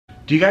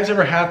Do you guys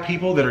ever have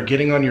people that are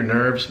getting on your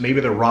nerves?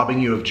 Maybe they're robbing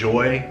you of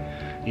joy.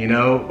 You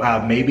know,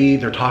 maybe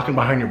they're talking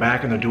behind your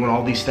back and they're doing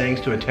all these things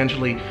to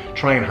intentionally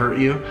try and hurt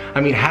you.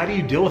 I mean, how do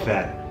you deal with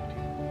that?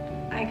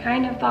 I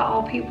kind of thought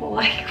all people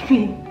liked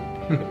me.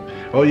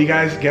 Well, you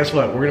guys, guess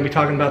what? We're gonna be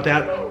talking about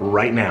that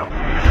right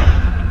now.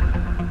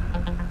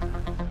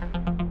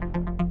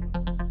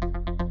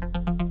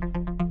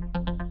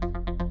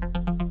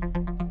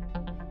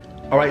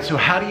 All right, so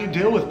how do you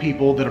deal with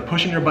people that are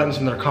pushing your buttons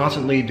and they're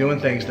constantly doing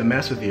things to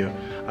mess with you?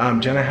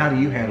 Jenna, how do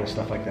you handle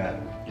stuff like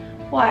that?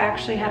 Well, I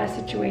actually had a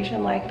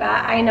situation like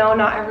that. I know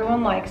not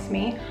everyone likes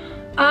me.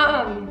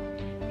 And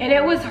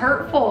it was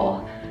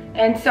hurtful.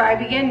 And so I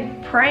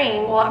began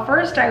praying. Well, at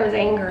first I was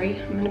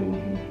angry. I'm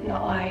gonna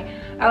not lie.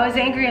 I was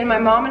angry, and my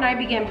mom and I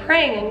began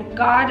praying, and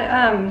God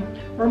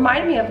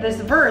reminded me of this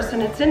verse,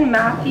 and it's in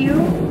Matthew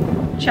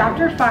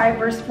chapter 5,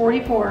 verse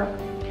 44.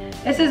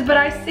 It says, "But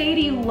I say to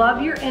you,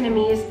 love your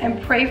enemies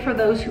and pray for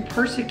those who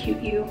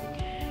persecute you."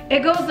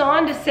 It goes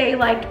on to say,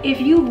 like, if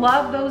you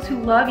love those who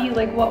love you,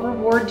 like, what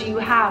reward do you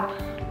have?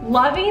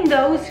 Loving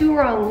those who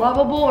are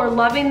unlovable, or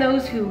loving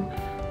those who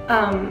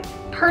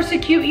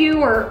persecute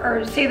you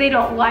or say they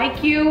don't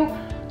like you,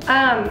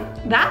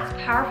 that's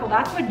powerful.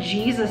 That's what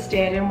Jesus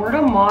did, and we're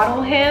to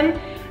model him.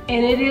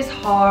 And it is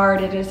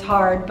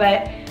hard,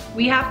 but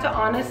we have to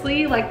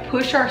honestly, like,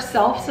 push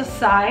ourselves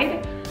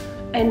aside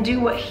and do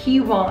what he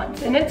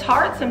wants. And it's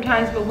hard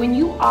sometimes, but when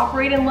you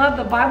operate in love,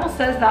 the Bible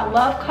says that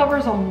love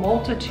covers a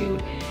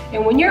multitude.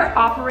 And when you're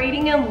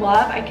operating in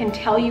love, I can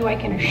tell you, I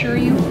can assure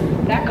you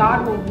that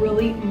God will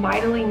really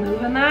mightily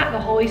move in that. The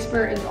Holy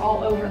Spirit is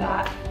all over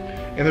that.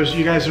 And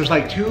there's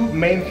like two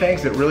main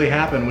things that really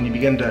happen when you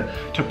begin to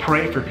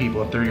pray for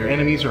people, if they're your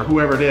enemies or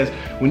whoever it is.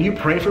 When you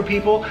pray for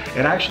people,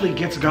 it actually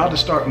gets God to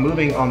start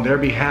moving on their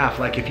behalf.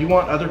 Like, if you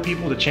want other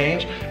people to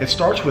change, it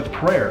starts with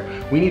prayer.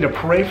 We need to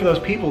pray for those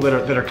people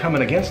that are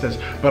coming against us.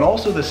 But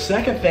also the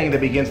second thing that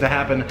begins to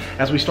happen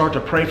as we start to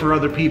pray for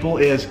other people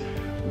is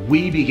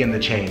we begin to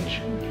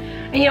change.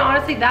 And you know,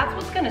 honestly, that's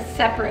what's gonna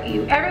separate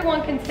you.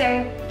 Everyone can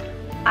say,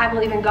 I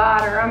believe in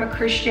God, or I'm a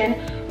Christian,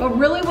 but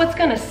really what's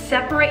gonna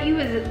separate you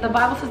is the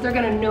Bible says they're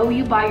gonna know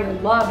you by your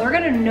love. They're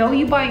gonna know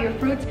you by your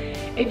fruits.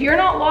 If you're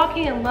not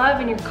walking in love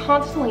and you're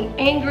constantly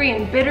angry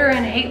and bitter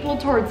and hateful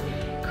towards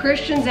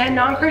Christians and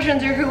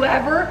non-Christians or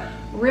whoever,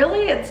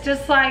 really it's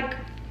just like,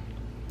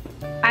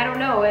 I don't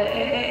know,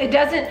 it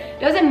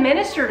doesn't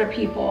minister to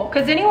people.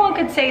 Because anyone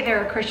could say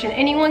they're a Christian,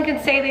 anyone can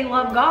say they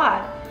love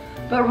God,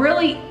 but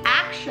really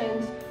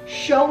actions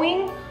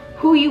showing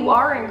who you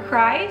are in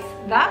Christ,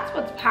 that's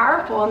what's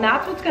powerful, and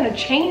that's what's gonna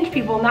change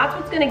people, and that's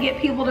what's gonna get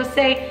people to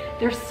say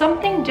there's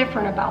something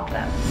different about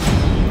them.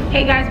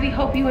 Hey guys, we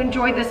hope you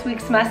enjoyed this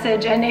week's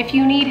message, and if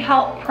you need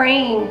help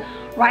praying,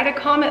 write a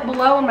comment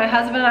below and my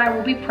husband and I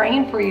will be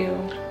praying for you.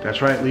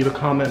 That's right, leave a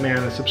comment, man,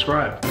 and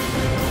subscribe.